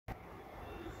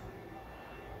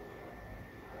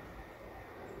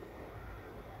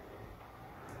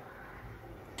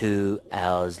2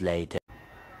 hours later.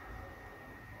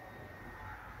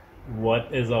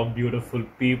 What is up, beautiful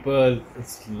people?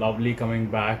 It's lovely coming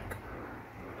back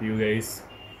to you guys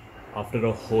after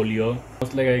a whole year.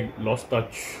 It's like I lost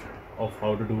touch of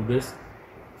how to do this.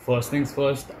 First things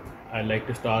first, I like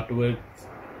to start with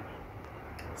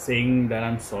saying that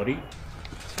I'm sorry.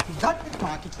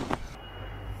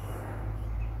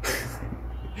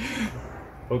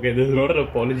 Okay, this is not an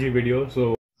apology video,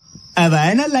 so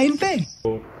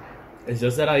it's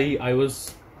just that I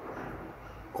was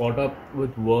caught up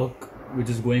with work, which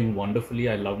is going wonderfully.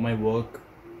 I love my work.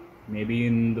 Maybe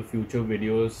in the future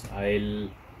videos I'll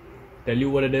tell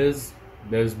you what it is.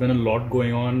 There's been a lot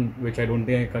going on which I don't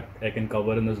think I can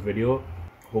cover in this video.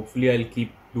 Hopefully I'll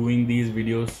keep doing these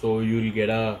videos so you'll get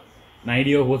an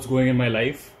idea of what's going in my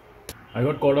life. I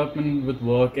got caught up with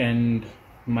work and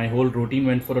my whole routine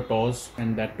went for a toss,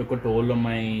 and that took a toll on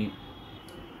my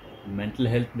mental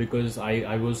health because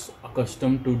I was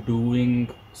accustomed to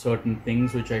doing certain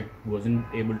things which I wasn't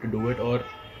able to do it, or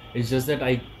it's just that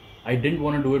I didn't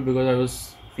want to do it because I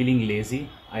was feeling lazy.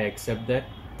 I accept that,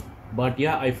 but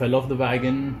yeah, I fell off the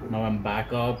wagon. Now I'm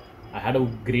back up. I had a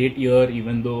great year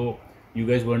even though you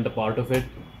guys weren't a part of it,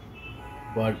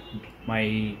 but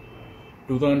my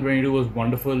 2022 was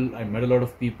wonderful. I met a lot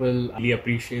of people. I really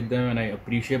appreciate them and I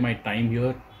appreciate my time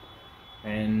here,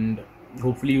 and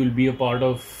hopefully you will be a part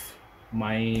of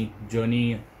my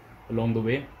journey along the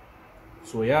way.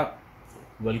 So yeah,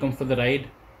 welcome for the ride.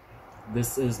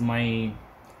 This is my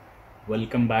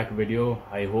welcome back video.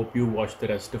 I hope you watch the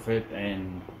rest of it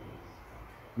and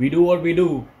we do what we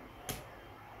do.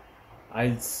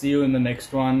 I'll see you in the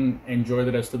next one. Enjoy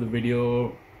the rest of the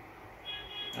video.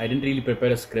 I didn't really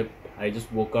prepare a script. I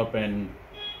just woke up and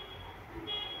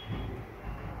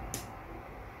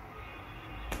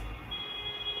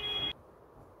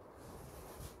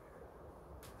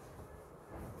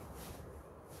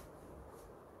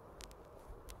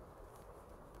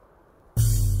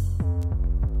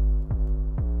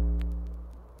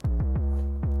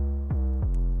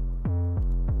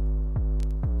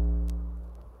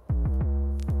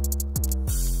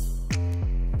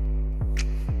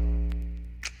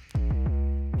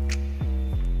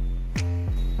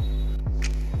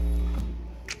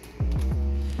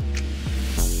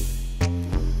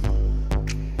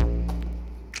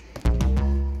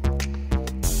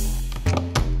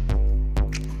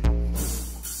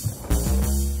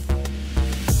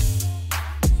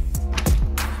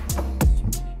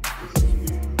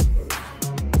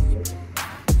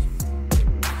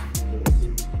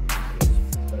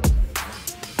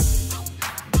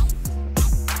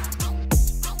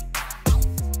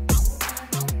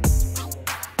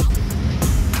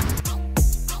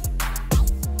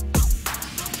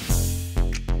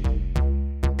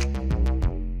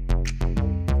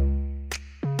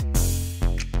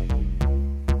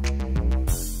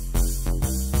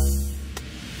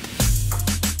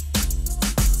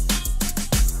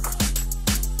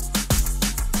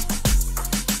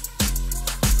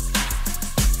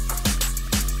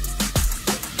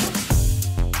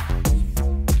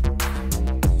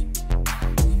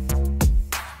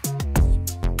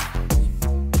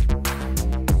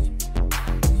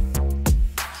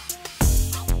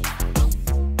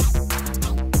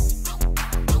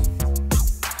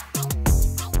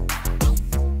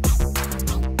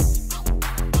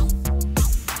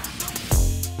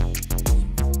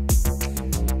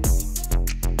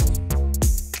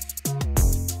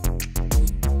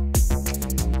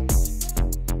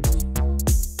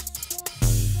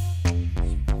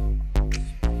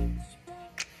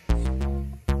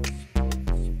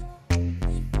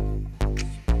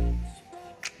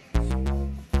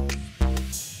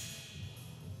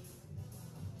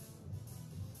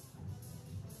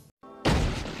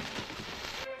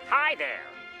Hi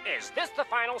there. Is this the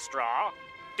final straw?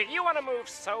 Do you want to move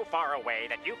so far away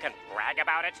that you can brag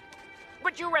about it?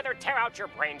 Would you rather tear out your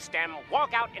brainstem,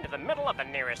 walk out into the middle of the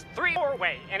nearest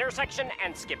 3-4-way intersection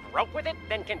and skip rope with it,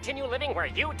 than continue living where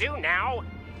you do now?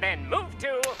 Then move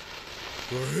to...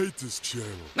 I hate this channel.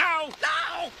 No!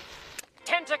 No!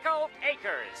 Tentacle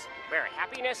Acres, where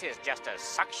happiness is just a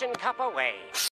suction cup away.